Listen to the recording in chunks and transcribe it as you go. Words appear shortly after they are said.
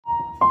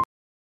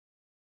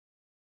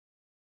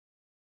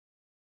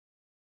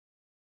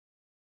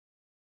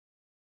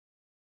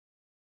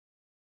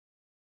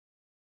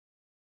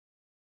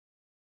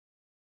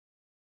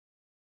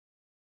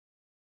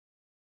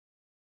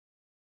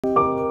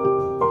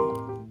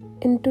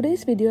In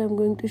today's video, I'm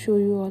going to show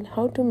you all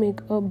how to make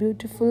a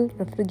beautiful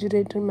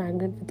refrigerator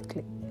magnet with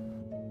clay.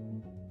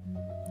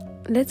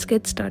 Let's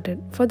get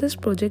started. For this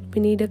project,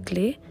 we need a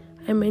clay.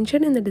 I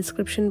mentioned in the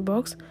description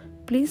box.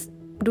 Please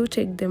do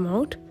check them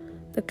out.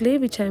 The clay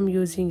which I am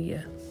using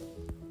here.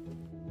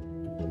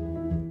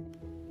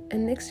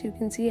 And next you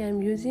can see I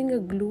am using a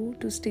glue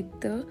to stick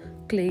the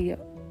clay here.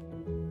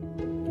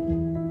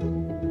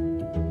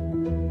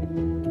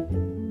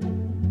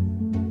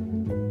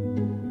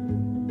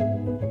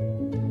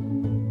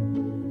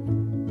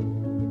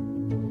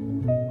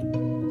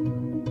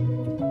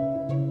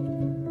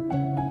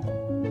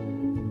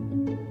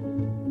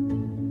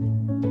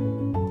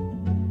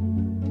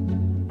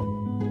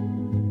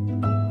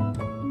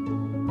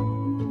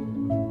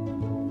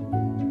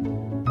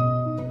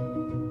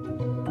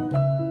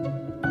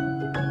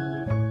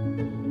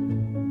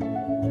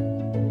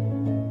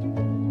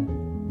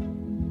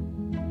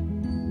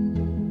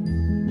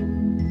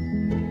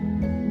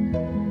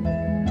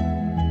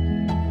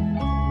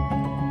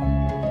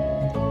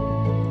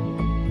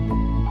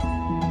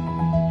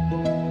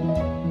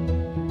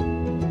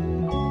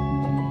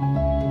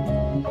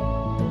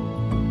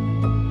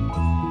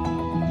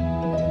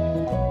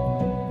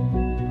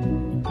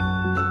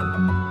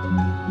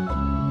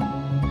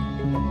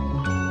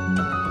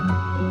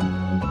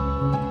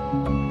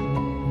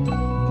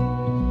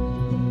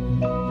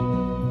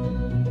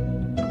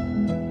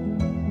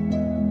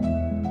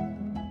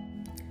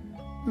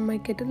 My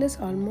kettle is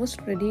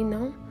almost ready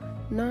now.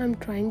 Now I'm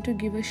trying to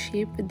give a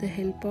shape with the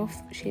help of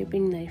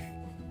shaping knife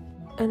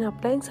and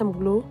applying some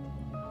glue.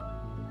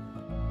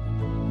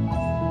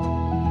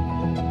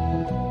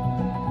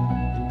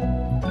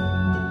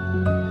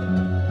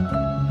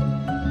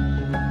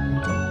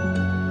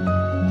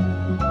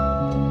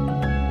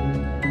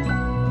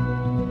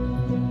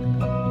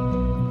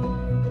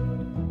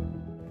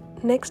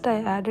 Next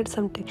I added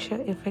some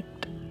texture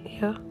effect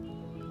here.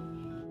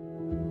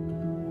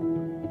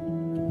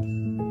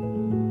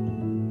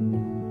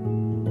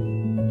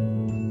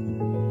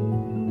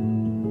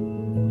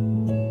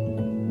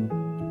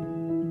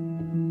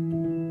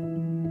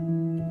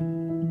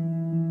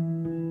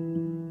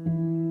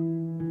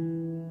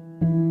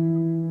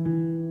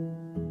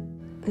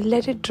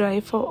 Let it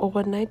dry for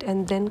overnight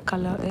and then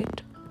color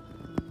it.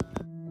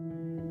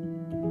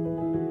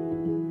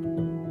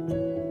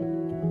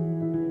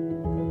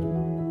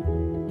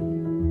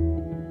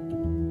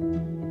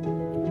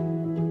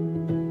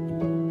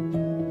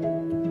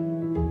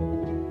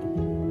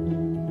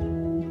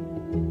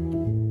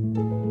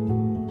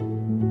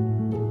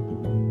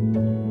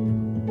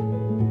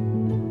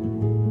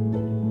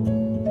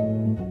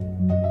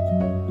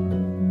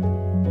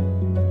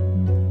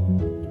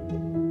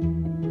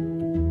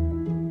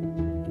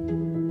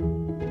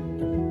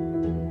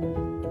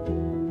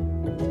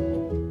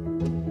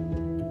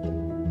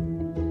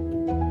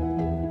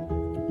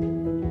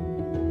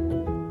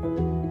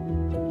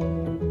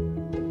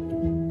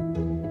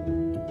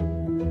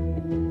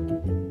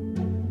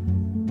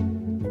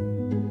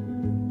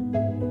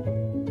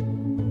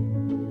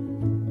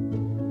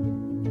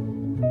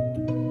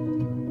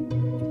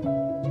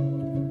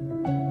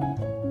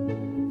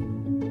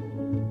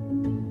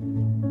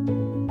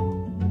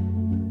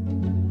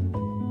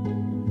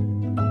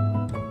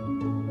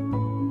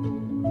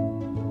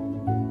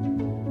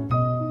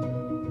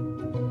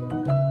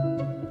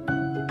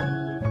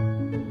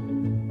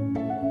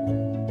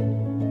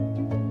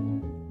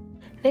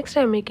 Next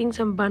I'm making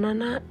some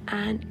banana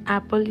and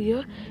apple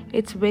here.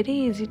 It's very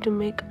easy to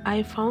make.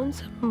 I found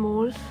some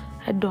mold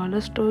at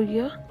dollar store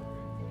here.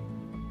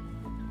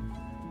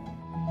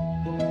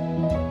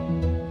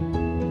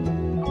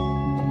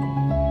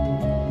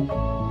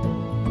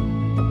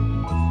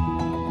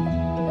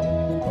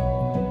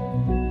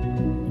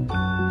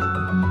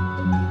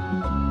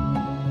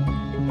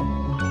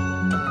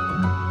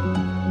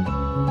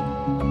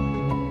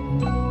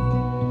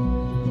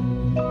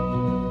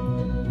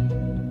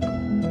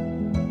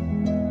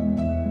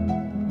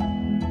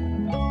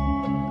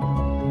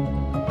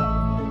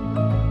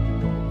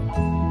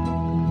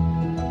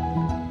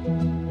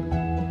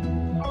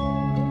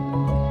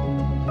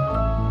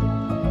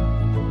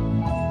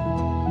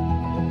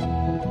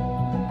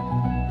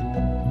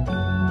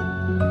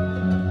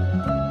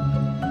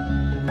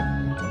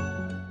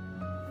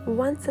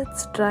 Once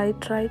it's dry,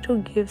 try to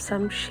give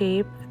some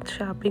shape with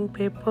sharpening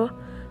paper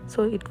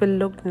so it will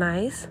look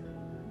nice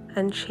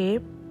and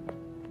shape.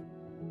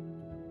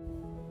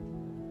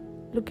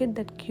 Look at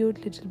that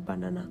cute little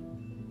banana.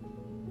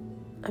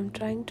 I'm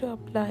trying to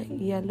apply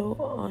yellow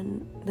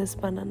on this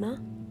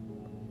banana.